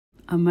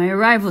On my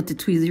arrival to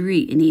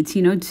Tuileries in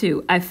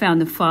 1802, I found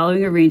the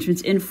following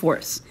arrangements in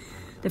force.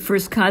 The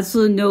first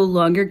consul no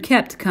longer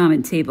kept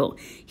common table.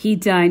 He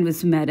dined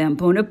with Madame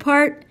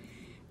Bonaparte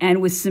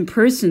and with some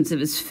persons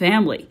of his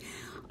family.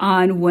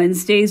 On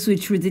Wednesdays,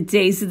 which were the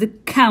days of the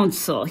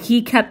council,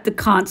 he kept the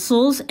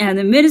consuls and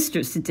the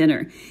ministers to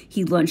dinner.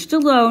 He lunched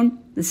alone,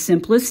 the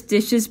simplest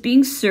dishes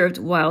being served,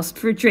 whilst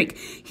for drink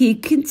he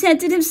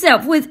contented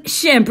himself with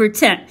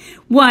chambertin,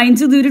 wine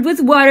diluted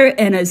with water,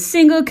 and a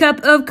single cup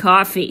of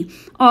coffee.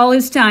 All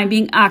his time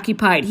being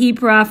occupied, he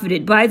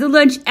profited by the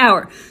lunch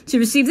hour to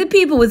receive the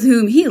people with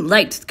whom he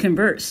liked to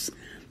converse.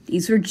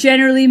 These were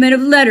generally men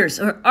of letters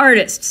or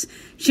artists.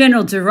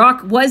 General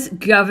Duroc was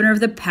governor of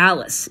the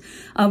palace.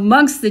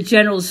 Amongst the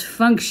general's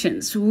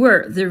functions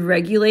were the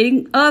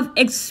regulating of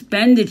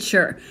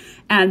expenditure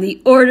and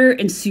the order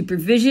and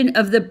supervision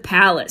of the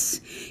palace.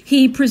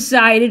 He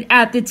presided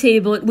at the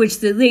table at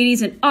which the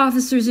ladies and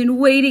officers in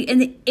waiting and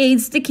the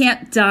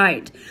aides-de-camp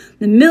dined.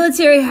 The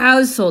military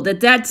household at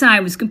that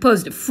time was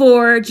composed of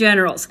 4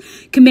 generals,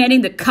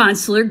 commanding the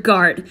consular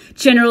guard,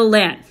 General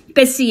Lannes,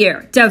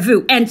 Bessières,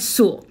 Davout, and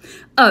Soult,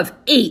 of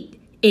 8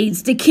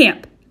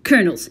 aides-de-camp,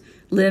 colonels,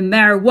 Le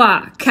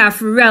Marois,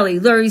 Caffarelli,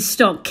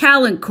 Lauriston,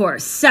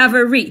 Calancourt,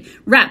 Savary,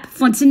 Rapp,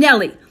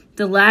 Fontanelli,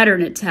 the latter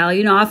an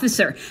Italian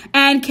officer,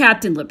 and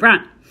Captain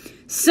Lebrun,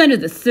 son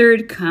of the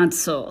 3rd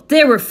consul.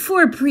 There were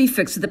 4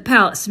 prefects of the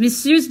palace,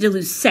 Messieurs de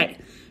Lucet,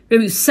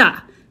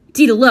 Remusat,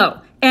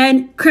 Didelot,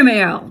 and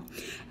Crémière,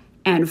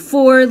 and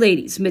 4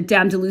 ladies,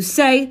 Madame de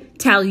Lucet,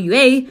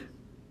 Taluet,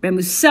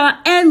 Remusat,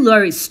 and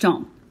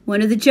Lauriston.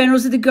 One of the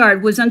generals of the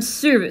guard was on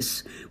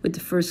service with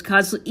the 1st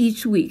consul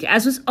each week,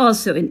 as was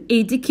also an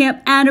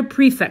aide-de-camp and a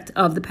prefect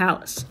of the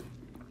palace.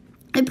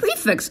 The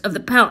prefects of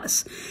the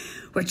palace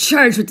were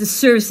charged with the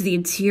service of the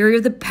interior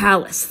of the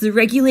palace, the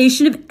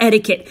regulation of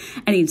etiquette,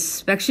 and the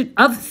inspection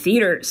of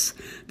theaters.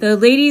 The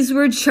ladies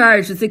were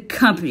charged with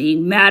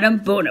accompanying Madame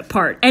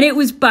Bonaparte, and it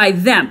was by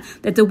them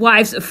that the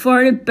wives of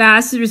foreign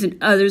ambassadors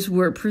and others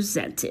were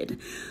presented.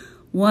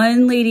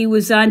 One lady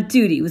was on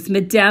duty with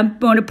Madame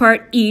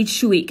Bonaparte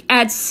each week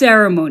at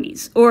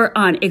ceremonies or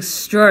on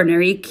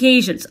extraordinary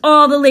occasions.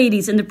 All the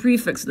ladies and the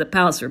prefects of the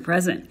palace were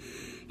present.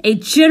 A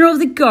general of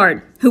the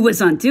guard, who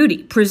was on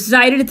duty,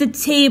 presided at the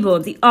table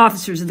of the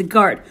officers of the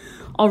guard.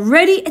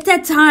 Already at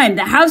that time,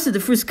 the house of the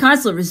 1st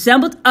consul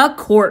resembled a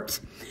court.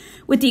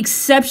 With the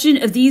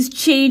exception of these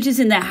changes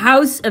in the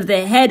house of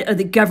the head of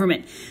the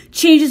government,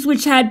 changes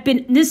which had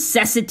been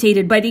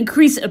necessitated by the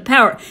increase of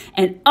power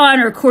and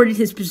honor accorded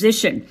his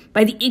position,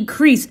 by the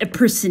increase of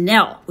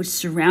personnel which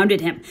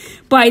surrounded him,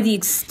 by the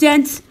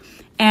extent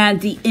and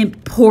the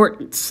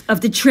importance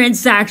of the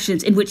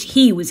transactions in which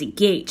he was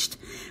engaged,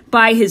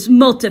 by his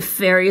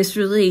multifarious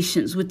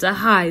relations with the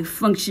high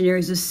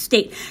functionaries of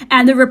state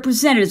and the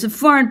representatives of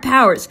foreign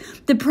powers,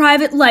 the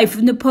private life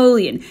of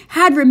Napoleon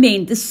had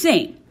remained the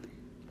same.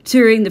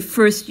 During the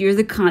first year of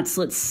the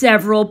consulate,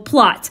 several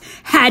plots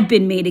had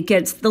been made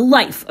against the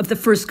life of the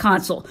 1st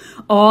consul,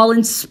 all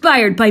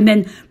inspired by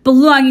men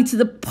belonging to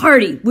the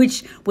party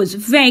which was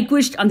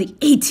vanquished on the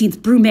 18th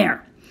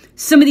Brumaire.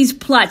 Some of these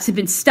plots had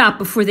been stopped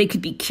before they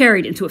could be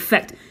carried into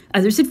effect.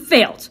 Others had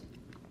failed.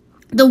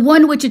 The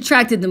one which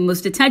attracted the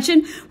most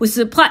attention was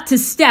the plot to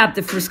stab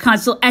the 1st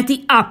consul at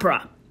the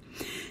Opera.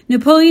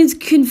 Napoleon's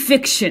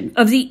conviction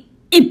of the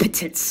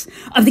impotence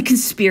of the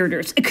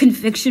conspirators, a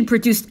conviction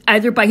produced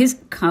either by his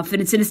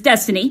confidence in his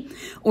destiny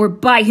or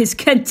by his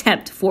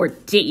contempt for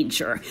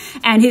danger,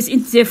 and his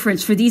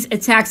indifference for these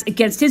attacks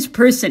against his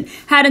person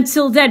had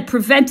until then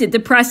prevented the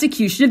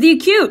prosecution of the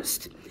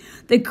accused.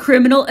 The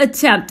criminal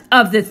attempt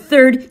of the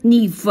 3rd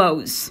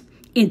Niveaus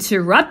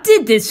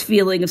interrupted this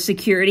feeling of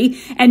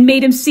security and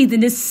made him see the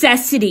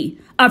necessity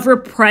of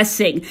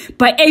repressing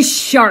by a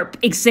sharp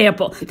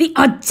example the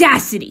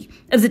audacity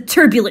of the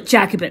turbulent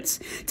Jacobins,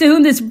 to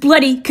whom this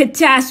bloody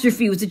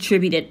catastrophe was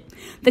attributed.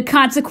 The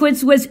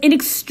consequence was an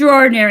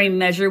extraordinary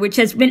measure which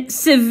has been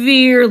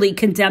severely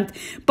condemned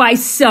by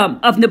some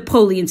of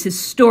Napoleon's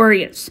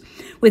historians.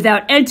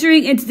 Without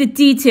entering into the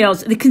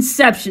details of the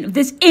conception of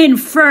this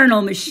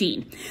infernal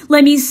machine,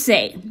 let me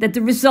say that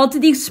the result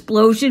of the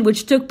explosion,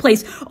 which took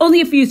place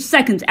only a few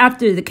seconds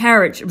after the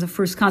carriage of the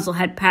 1st consul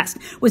had passed,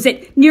 was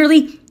that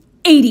nearly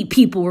 80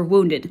 people were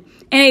wounded,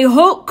 and a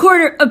whole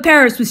quarter of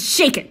Paris was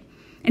shaken,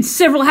 and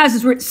several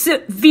houses were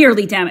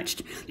severely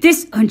damaged.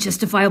 This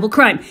unjustifiable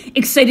crime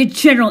excited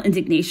general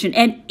indignation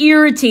and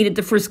irritated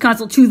the 1st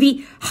consul to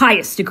the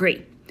highest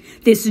degree.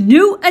 This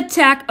new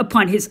attack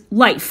upon his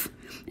life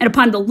and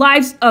upon the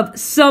lives of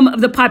some of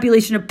the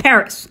population of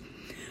Paris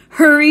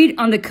hurried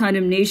on the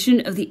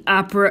condemnation of the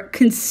Opera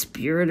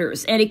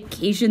conspirators and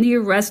occasioned the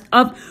arrest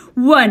of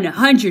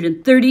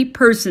 130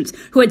 persons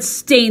who had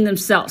stained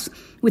themselves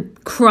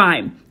with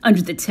crime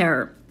under the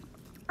Terror,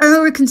 or who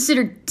were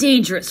considered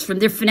dangerous from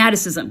their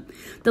fanaticism.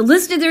 The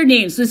list of their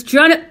names was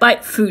drawn up by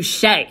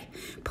Fouché,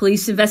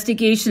 Police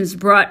investigations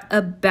brought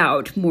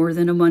about, more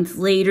than a month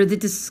later, the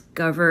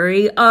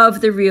discovery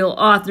of the real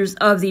authors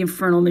of the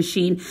infernal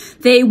machine.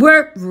 They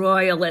were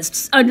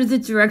royalists under the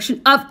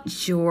direction of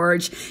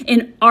George,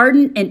 an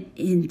ardent and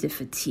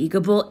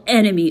indefatigable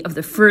enemy of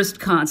the first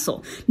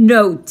consul.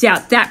 No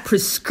doubt that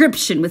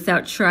prescription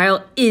without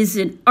trial is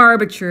an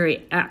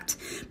arbitrary act.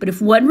 But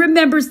if one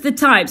remembers the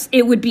times,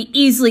 it would be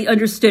easily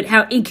understood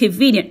how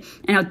inconvenient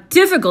and how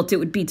difficult it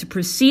would be to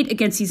proceed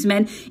against these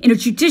men in a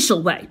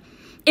judicial way.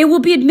 It will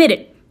be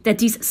admitted that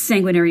these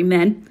sanguinary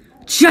men,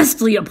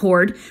 justly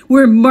abhorred,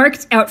 were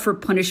marked out for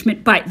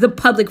punishment by the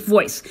public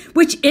voice,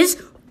 which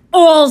is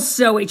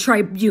also a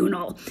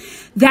tribunal,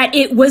 that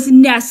it was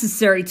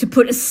necessary to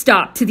put a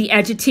stop to the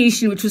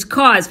agitation which was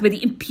caused by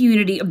the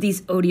impunity of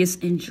these odious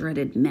and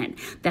dreaded men,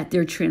 that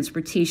their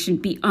transportation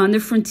beyond the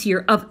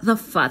frontier of the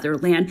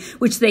fatherland,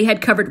 which they had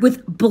covered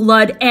with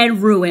blood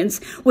and ruins,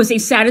 was a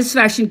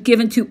satisfaction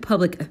given to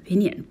public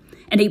opinion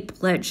and a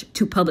pledge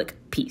to public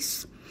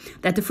peace.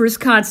 That the first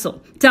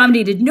consul,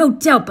 dominated no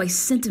doubt by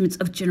sentiments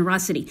of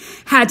generosity,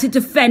 had to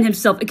defend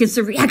himself against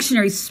the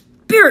reactionary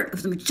spirit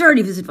of the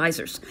majority of his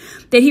advisors,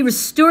 that he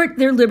restored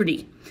their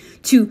liberty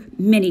to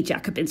many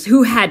Jacobins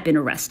who had been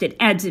arrested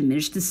and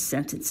diminished the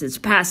sentences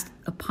passed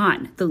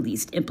upon the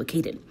least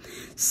implicated.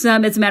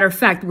 Some, as a matter of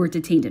fact, were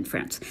detained in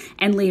France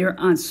and later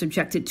on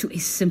subjected to a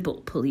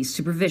simple police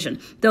supervision.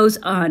 Those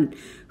on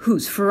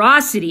whose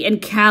ferocity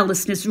and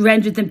callousness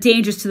rendered them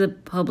dangerous to the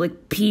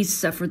public peace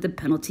suffered the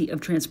penalty of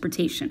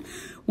transportation.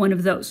 One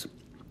of those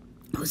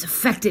who was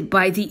affected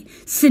by the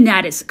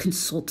senatus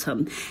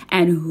consultum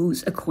and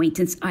whose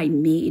acquaintance I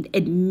made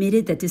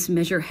admitted that this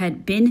measure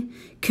had been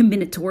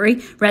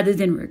comminatory rather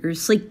than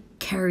rigorously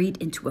carried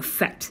into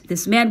effect.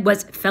 This man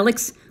was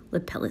Felix Le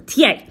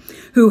Pelletier,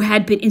 who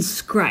had been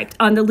inscribed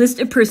on the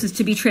list of persons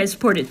to be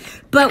transported,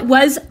 but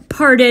was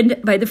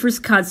pardoned by the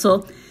first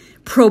consul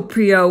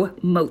proprio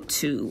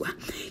motu.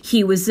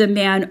 He was a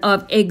man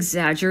of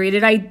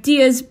exaggerated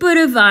ideas, but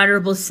of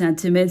honorable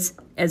sentiments.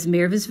 As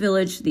mayor of his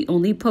village, the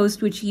only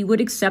post which he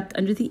would accept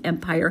under the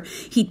empire,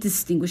 he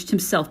distinguished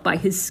himself by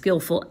his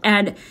skillful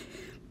and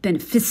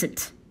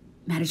beneficent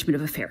management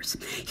of affairs.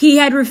 He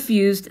had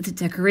refused the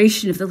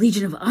decoration of the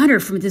Legion of Honor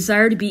from a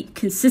desire to be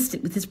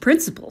consistent with his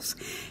principles.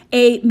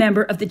 A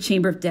member of the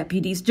Chamber of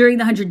Deputies, during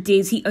the 100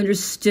 Days, he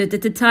understood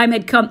that the time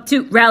had come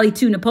to rally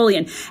to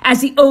Napoleon as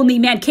the only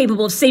man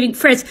capable of saving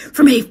France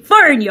from a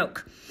foreign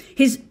yoke.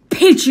 His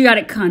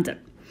patriotic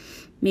conduct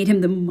made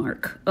him the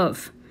mark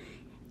of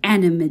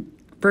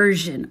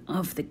animadversion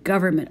of the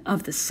government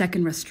of the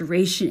Second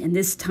Restoration, and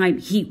this time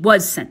he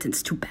was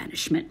sentenced to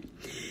banishment.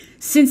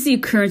 Since the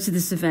occurrence of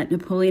this event,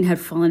 Napoleon had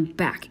fallen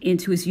back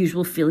into his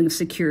usual feeling of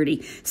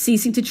security,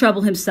 ceasing to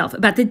trouble himself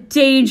about the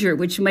danger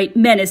which might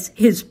menace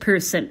his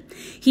person.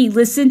 He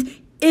listened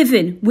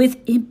even with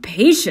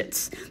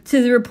impatience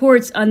to the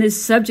reports on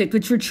this subject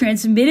which were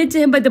transmitted to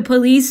him by the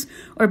police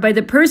or by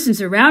the persons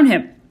around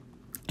him.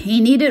 He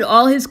needed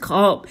all his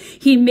calm.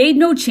 He made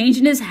no change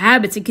in his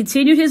habits and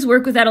continued his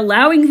work without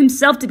allowing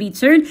himself to be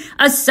turned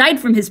aside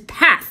from his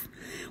path.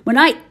 When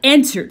I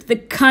entered the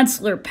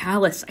consular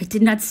palace, I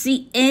did not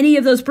see any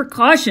of those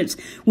precautions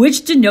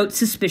which denote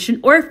suspicion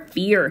or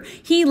fear.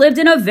 He lived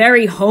in a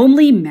very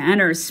homely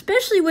manner,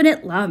 especially when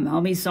at La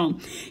Malmaison.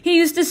 He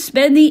used to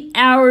spend the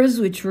hours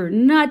which were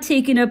not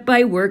taken up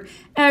by work,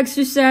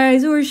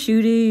 exercise, or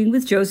shooting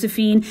with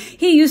Josephine.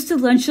 He used to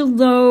lunch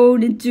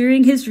alone, and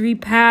during his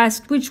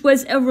repast, which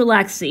was a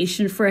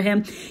relaxation for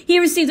him, he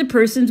received the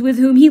persons with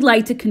whom he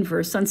liked to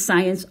converse on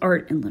science,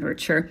 art, and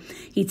literature.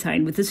 He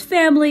dined with his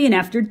family, and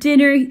after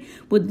dinner, he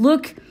would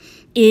look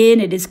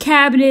in at his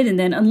cabinet, and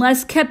then,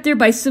 unless kept there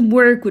by some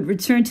work, would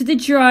return to the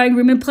drawing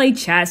room and play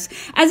chess.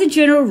 As a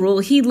general rule,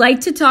 he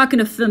liked to talk in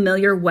a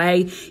familiar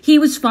way. He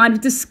was fond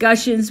of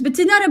discussions, but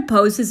did not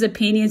impose his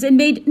opinions and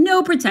made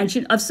no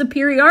pretension of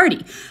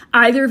superiority,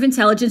 either of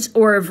intelligence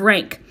or of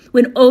rank.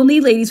 When only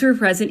ladies were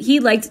present, he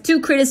liked to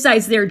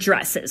criticize their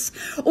dresses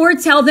or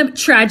tell them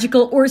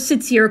tragical or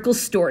satirical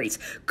stories,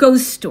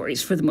 ghost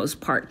stories for the most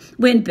part.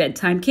 When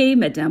bedtime came,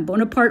 Madame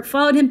Bonaparte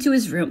followed him to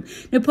his room.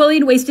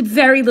 Napoleon wasted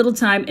very little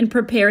time in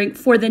preparing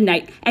for the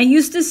night and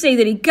used to say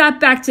that he got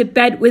back to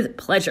bed with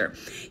pleasure.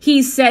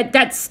 He said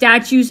that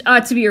statues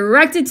ought to be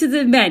erected to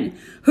the men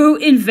who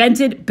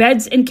invented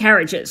beds and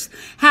carriages.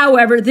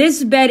 However,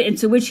 this bed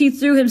into which he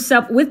threw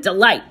himself with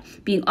delight,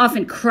 being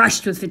often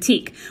crushed with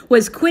fatigue,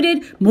 was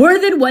quitted more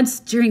than once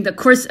during the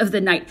course of the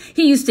night.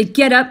 He used to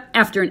get up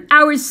after an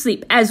hour's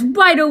sleep, as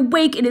wide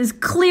awake and as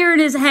clear in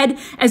his head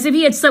as if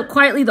he had slept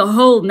quietly the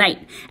whole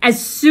night.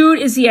 As soon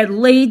as he had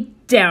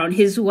laid down,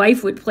 his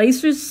wife would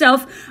place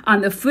herself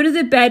on the foot of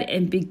the bed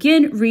and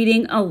begin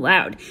reading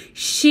aloud.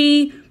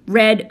 She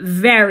read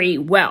very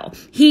well.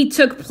 He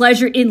took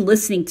pleasure in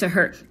listening to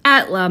her.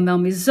 At La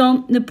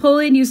Malmaison,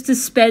 Napoleon used to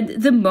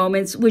spend the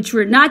moments which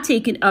were not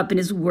taken up in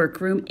his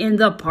workroom in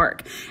the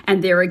park,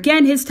 and there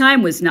again his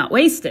time was not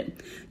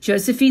wasted.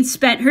 Josephine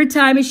spent her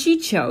time as she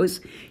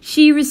chose.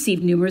 She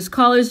received numerous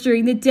callers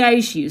during the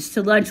day. She used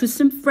to lunch with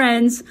some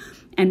friends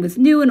and with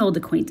new and old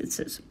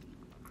acquaintances.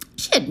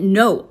 She had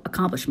no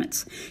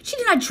accomplishments. She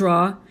did not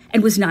draw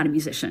and was not a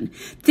musician.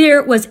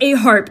 There was a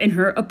harp in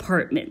her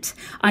apartment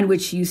on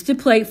which she used to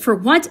play for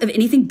want of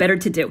anything better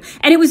to do,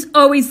 and it was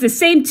always the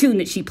same tune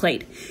that she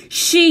played.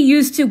 She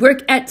used to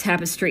work at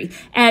tapestry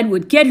and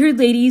would get her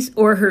ladies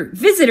or her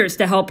visitors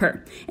to help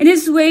her. In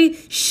this way,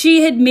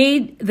 she had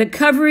made the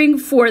covering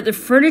for the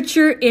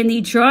furniture in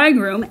the drawing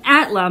room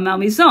at La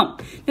Malmaison.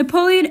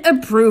 Napoleon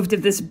approved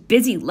of this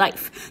busy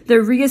life.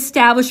 The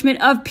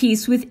reestablishment of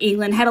peace with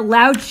England had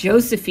allowed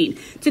Josephine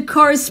to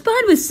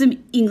correspond with some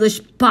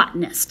English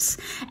botanists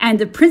and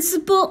the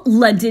principal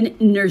London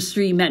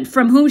nurserymen,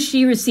 from whom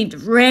she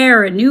received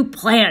rare and new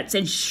plants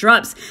and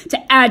shrubs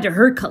to add to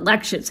her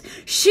collections.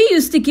 She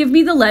used to give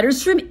me the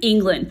letters from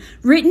England,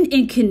 written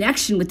in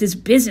connection with this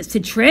business,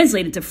 to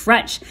translate into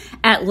French.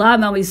 At La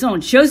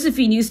Malmaison,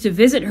 Josephine used to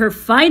visit her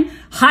fine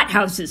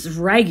hothouses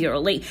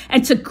regularly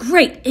and took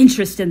great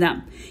interest in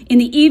them. In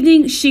the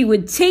evening, she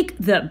would take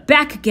the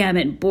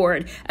backgammon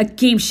board, a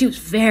game she was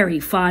very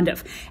fond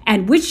of,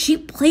 and which she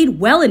played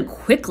well and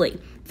quickly.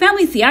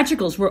 Family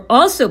theatricals were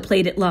also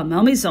played at La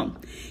Malmaison,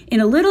 in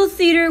a little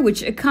theater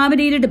which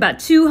accommodated about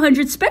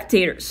 200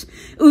 spectators.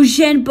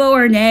 Eugène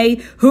Beauharnais,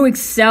 who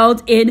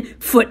excelled in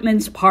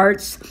footman's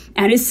parts,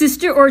 and his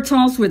sister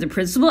Hortense were the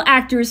principal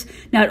actors,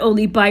 not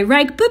only by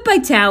rank but by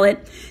talent.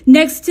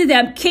 Next to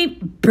them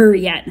came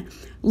Bourrienne,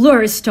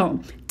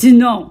 Lauriston,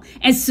 Denon,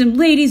 and some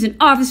ladies and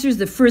officers of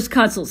the First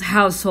Consul's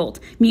household.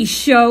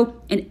 Michaud,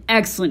 an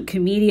excellent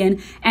comedian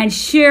and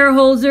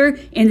shareholder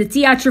in the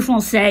Théâtre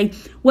Français,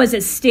 was a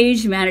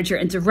stage manager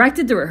and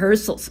directed the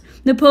rehearsals.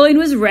 Napoleon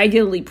was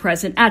regularly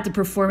present at the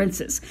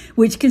performances,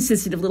 which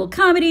consisted of little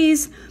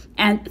comedies,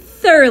 and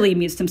thoroughly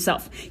amused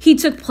himself. He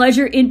took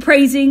pleasure in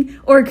praising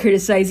or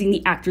criticizing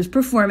the actors'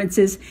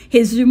 performances.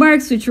 His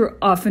remarks, which were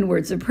often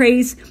words of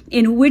praise,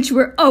 and which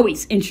were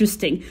always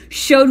interesting,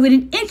 showed what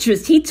an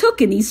interest he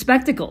took in these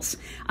spectacles.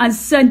 On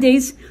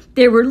Sundays,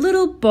 there were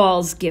little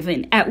balls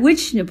given, at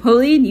which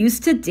Napoleon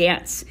used to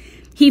dance.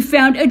 He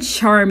found a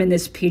charm in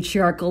this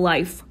patriarchal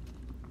life.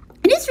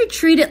 In his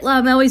retreat at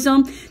La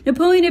Malmaison,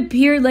 Napoleon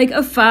appeared like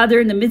a father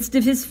in the midst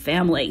of his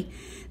family.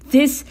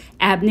 This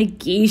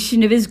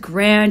abnegation of his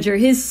grandeur,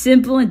 his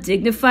simple and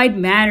dignified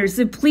manners,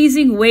 the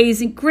pleasing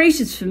ways and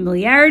gracious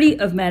familiarity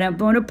of Madame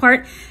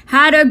Bonaparte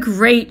had a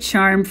great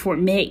charm for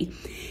me.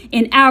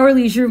 In our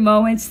leisure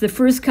moments, the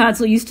First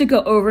Consul used to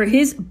go over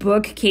his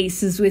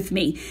bookcases with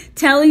me,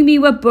 telling me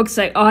what books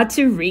I ought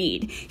to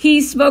read.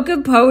 He spoke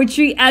of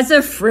poetry as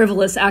a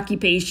frivolous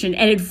occupation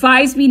and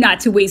advised me not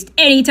to waste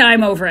any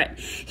time over it.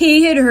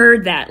 He had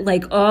heard that,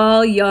 like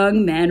all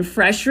young men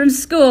fresh from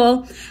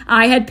school,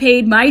 I had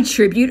paid my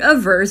tribute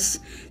of verse,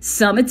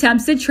 some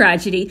attempts at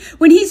tragedy.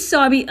 When he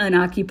saw me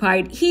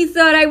unoccupied, he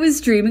thought I was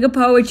dreaming of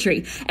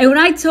poetry. And when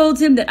I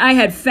told him that I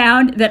had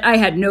found that I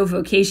had no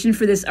vocation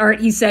for this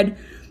art, he said,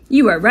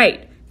 "You are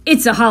right.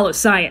 It's a hollow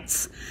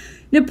science."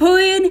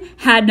 Napoleon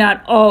had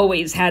not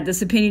always had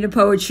this opinion of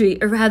poetry,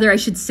 or rather, I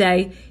should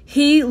say,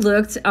 he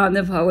looked on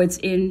the poets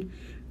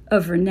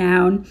of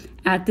renown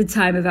at the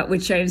time about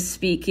which I am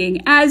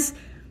speaking as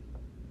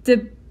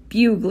the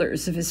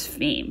buglers of his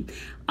fame.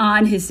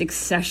 On his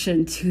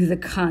accession to the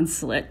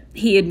consulate,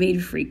 he had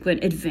made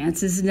frequent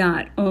advances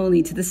not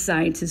only to the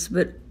scientists,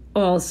 but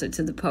also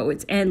to the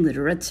poets and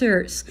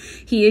litterateurs.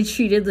 He had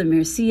treated Le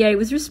Mercier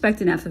with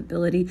respect and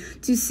affability.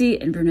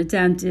 Ducis and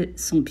Bernardin de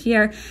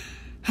Saint-Pierre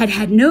had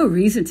had no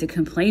reason to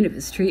complain of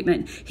his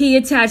treatment. He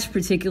attached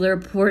particular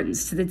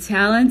importance to the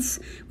talents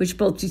which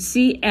both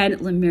Ducis and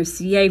Le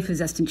Mercier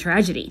possessed in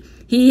tragedy.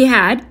 He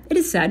had, it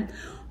is said,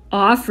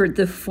 offered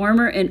the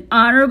former an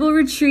honorable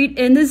retreat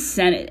in the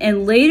Senate,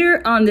 and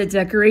later on the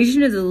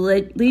decoration of the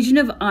Legion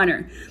of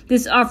Honor.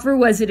 This offer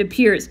was, it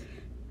appears,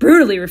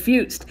 brutally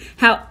refused.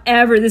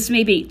 However this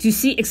may be,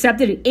 Ducis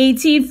accepted in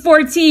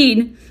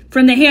 1814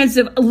 from the hands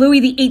of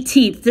Louis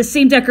XVIII the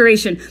same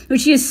decoration,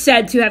 which he is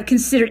said to have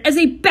considered as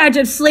a badge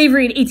of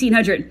slavery in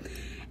 1800,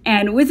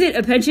 and with it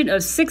a pension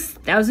of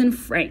 6,000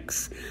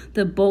 francs.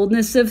 The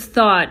boldness of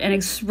thought and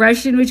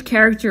expression which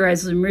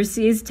characterized Le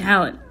Mercier's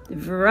talent, the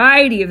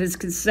variety of his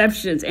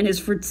conceptions, and his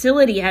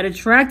fertility had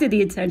attracted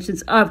the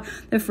attentions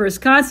of the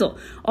First Consul,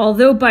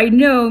 although by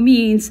no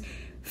means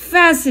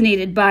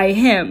fascinated by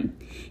him.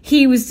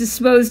 He was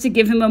disposed to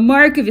give him a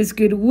mark of his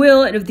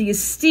goodwill and of the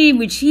esteem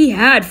which he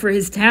had for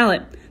his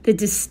talent. The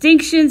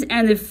distinctions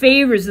and the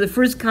favors of the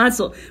First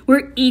Consul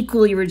were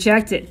equally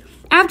rejected.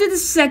 After the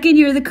second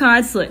year of the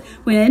consulate,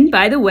 when,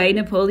 by the way,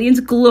 Napoleon's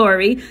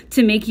glory,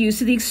 to make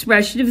use of the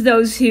expression of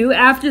those who,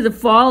 after the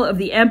fall of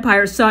the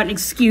empire, sought an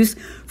excuse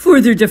for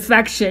their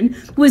defection,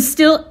 was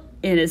still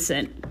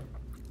innocent,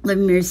 Le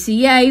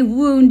Mercier,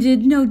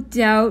 wounded, no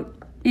doubt,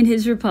 in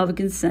his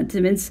Republican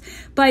sentiments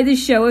by the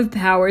show of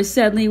power,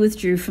 suddenly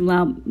withdrew from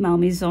La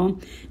Malmaison.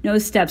 No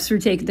steps were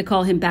taken to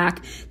call him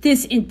back.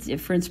 This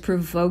indifference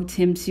provoked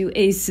him to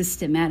a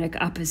systematic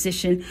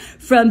opposition.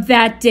 From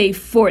that day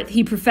forth,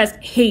 he professed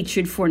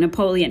hatred for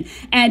Napoleon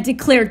and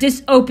declared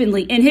this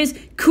openly in his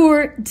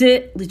Cours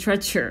de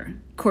Littérature,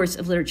 course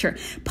of literature,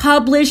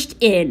 published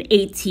in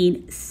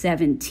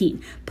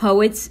 1817.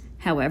 Poets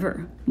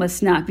however,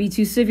 must not be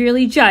too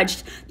severely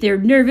judged. Their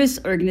nervous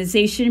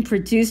organization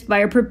produced by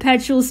a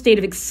perpetual state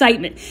of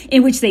excitement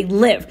in which they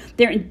live,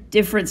 their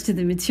indifference to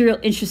the material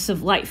interests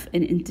of life,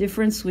 an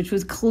indifference which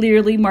was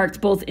clearly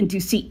marked both in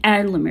Ducy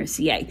and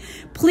Lemercier,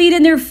 plead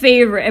in their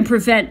favor and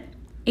prevent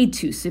a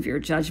too severe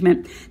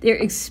judgment. Their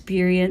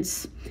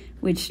experience,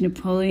 which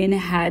Napoleon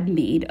had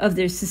made of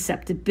their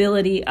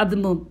susceptibility, of the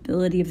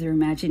mobility of their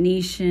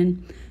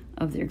imagination,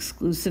 of their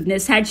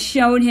exclusiveness, had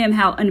shown him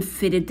how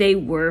unfitted they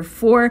were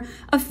for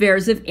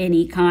affairs of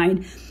any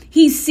kind.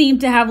 He seemed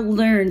to have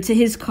learned to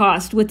his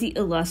cost what the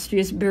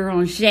illustrious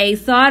Béranger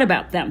thought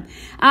about them.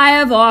 I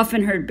have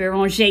often heard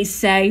Béranger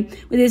say,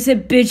 with his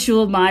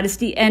habitual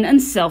modesty and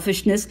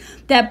unselfishness,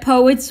 that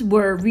poets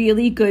were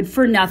really good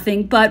for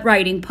nothing but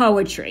writing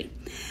poetry.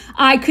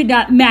 I could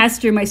not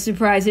master my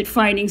surprise at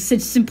finding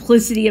such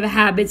simplicity of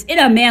habits in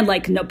a man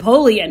like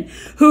Napoleon,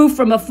 who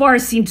from afar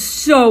seemed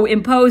so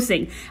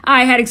imposing.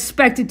 I had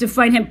expected to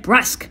find him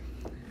brusque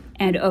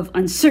and of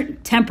uncertain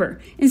temper,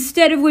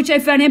 instead of which I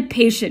found him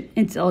patient,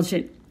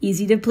 indulgent,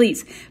 easy to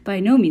please, by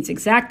no means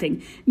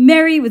exacting,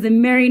 merry with a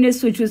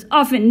merriness which was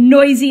often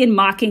noisy and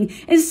mocking,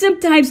 and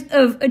sometimes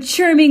of a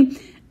charming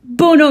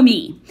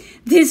bonhomie.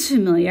 This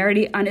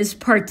familiarity on his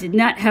part did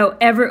not,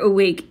 however,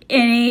 awake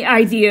any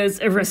ideas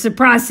of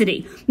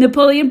reciprocity.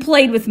 Napoleon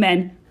played with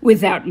men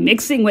without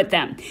mixing with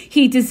them.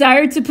 He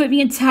desired to put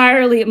me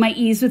entirely at my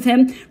ease with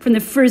him from the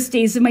first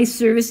days of my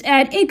service,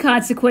 and in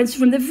consequence,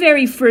 from the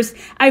very first,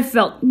 I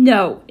felt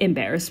no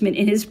embarrassment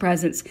in his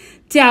presence.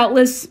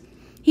 Doubtless,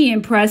 he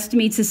impressed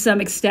me to some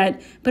extent,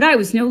 but I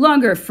was no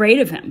longer afraid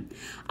of him.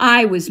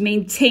 I was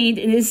maintained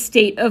in his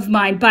state of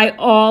mind by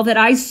all that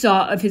I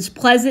saw of his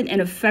pleasant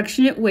and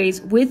affectionate ways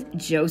with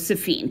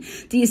Josephine,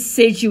 the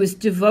assiduous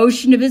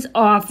devotion of his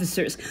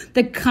officers,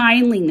 the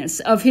kindliness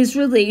of his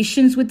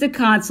relations with the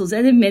consuls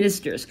and the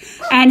ministers,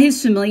 and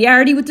his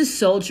familiarity with the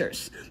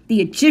soldiers.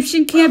 The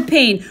Egyptian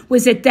campaign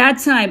was at that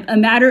time a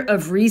matter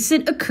of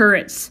recent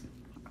occurrence.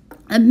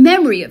 A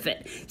memory of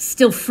it,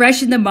 still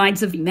fresh in the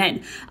minds of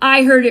men.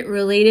 I heard it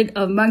related,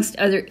 amongst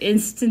other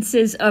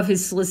instances of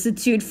his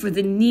solicitude for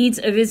the needs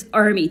of his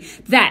army,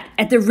 that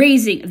at the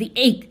raising of the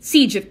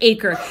siege of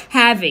Acre,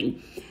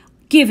 having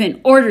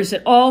given orders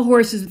that all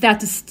horses without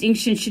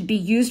distinction should be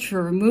used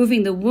for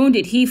removing the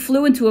wounded, he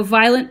flew into a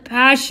violent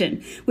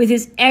passion with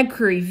his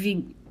equerry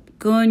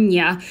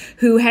Vigogna,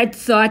 who had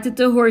thought that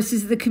the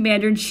horses of the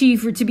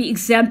commander-in-chief were to be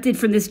exempted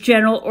from this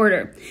general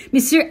order.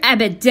 Monsieur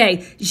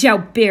Abbé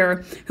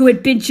Joubert, who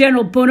had been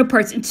General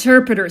Bonaparte's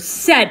interpreter,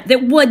 said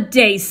that one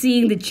day,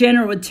 seeing the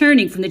general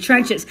returning from the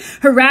trenches,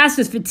 harassed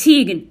with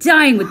fatigue and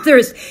dying with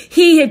thirst,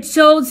 he had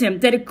told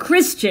him that a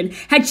Christian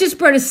had just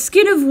brought a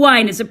skin of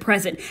wine as a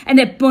present, and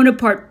that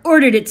Bonaparte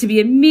ordered it to be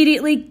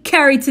immediately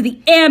carried to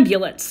the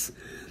ambulance.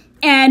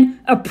 And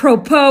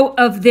apropos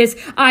of this,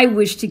 I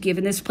wish to give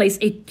in this place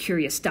a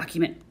curious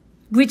document,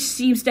 which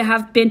seems to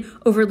have been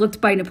overlooked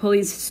by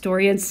Napoleon's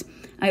historians.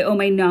 I owe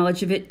my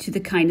knowledge of it to the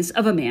kindness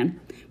of a man,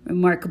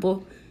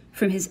 remarkable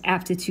from his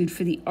aptitude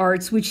for the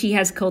arts, which he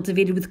has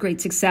cultivated with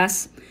great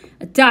success,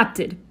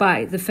 adopted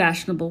by the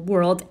fashionable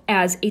world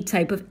as a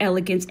type of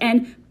elegance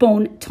and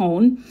bon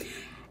ton,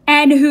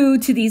 and who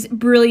to these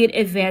brilliant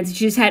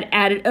advantages had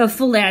added a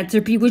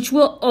philanthropy which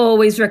will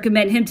always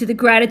recommend him to the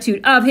gratitude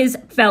of his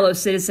fellow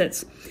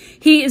citizens.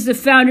 He is the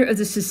founder of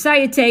the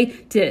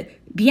Société de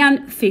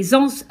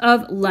Bienfaisance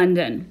of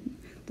London,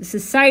 the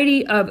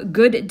Society of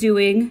Good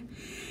Doing,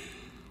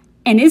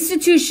 an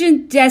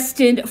institution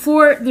destined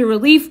for the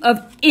relief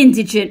of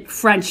indigent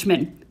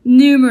Frenchmen.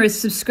 Numerous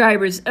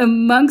subscribers,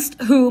 amongst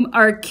whom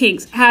our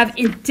kings, have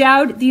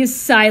endowed the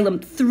asylum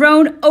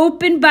thrown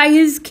open by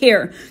his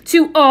care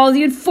to all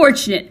the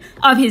unfortunate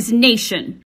of his nation.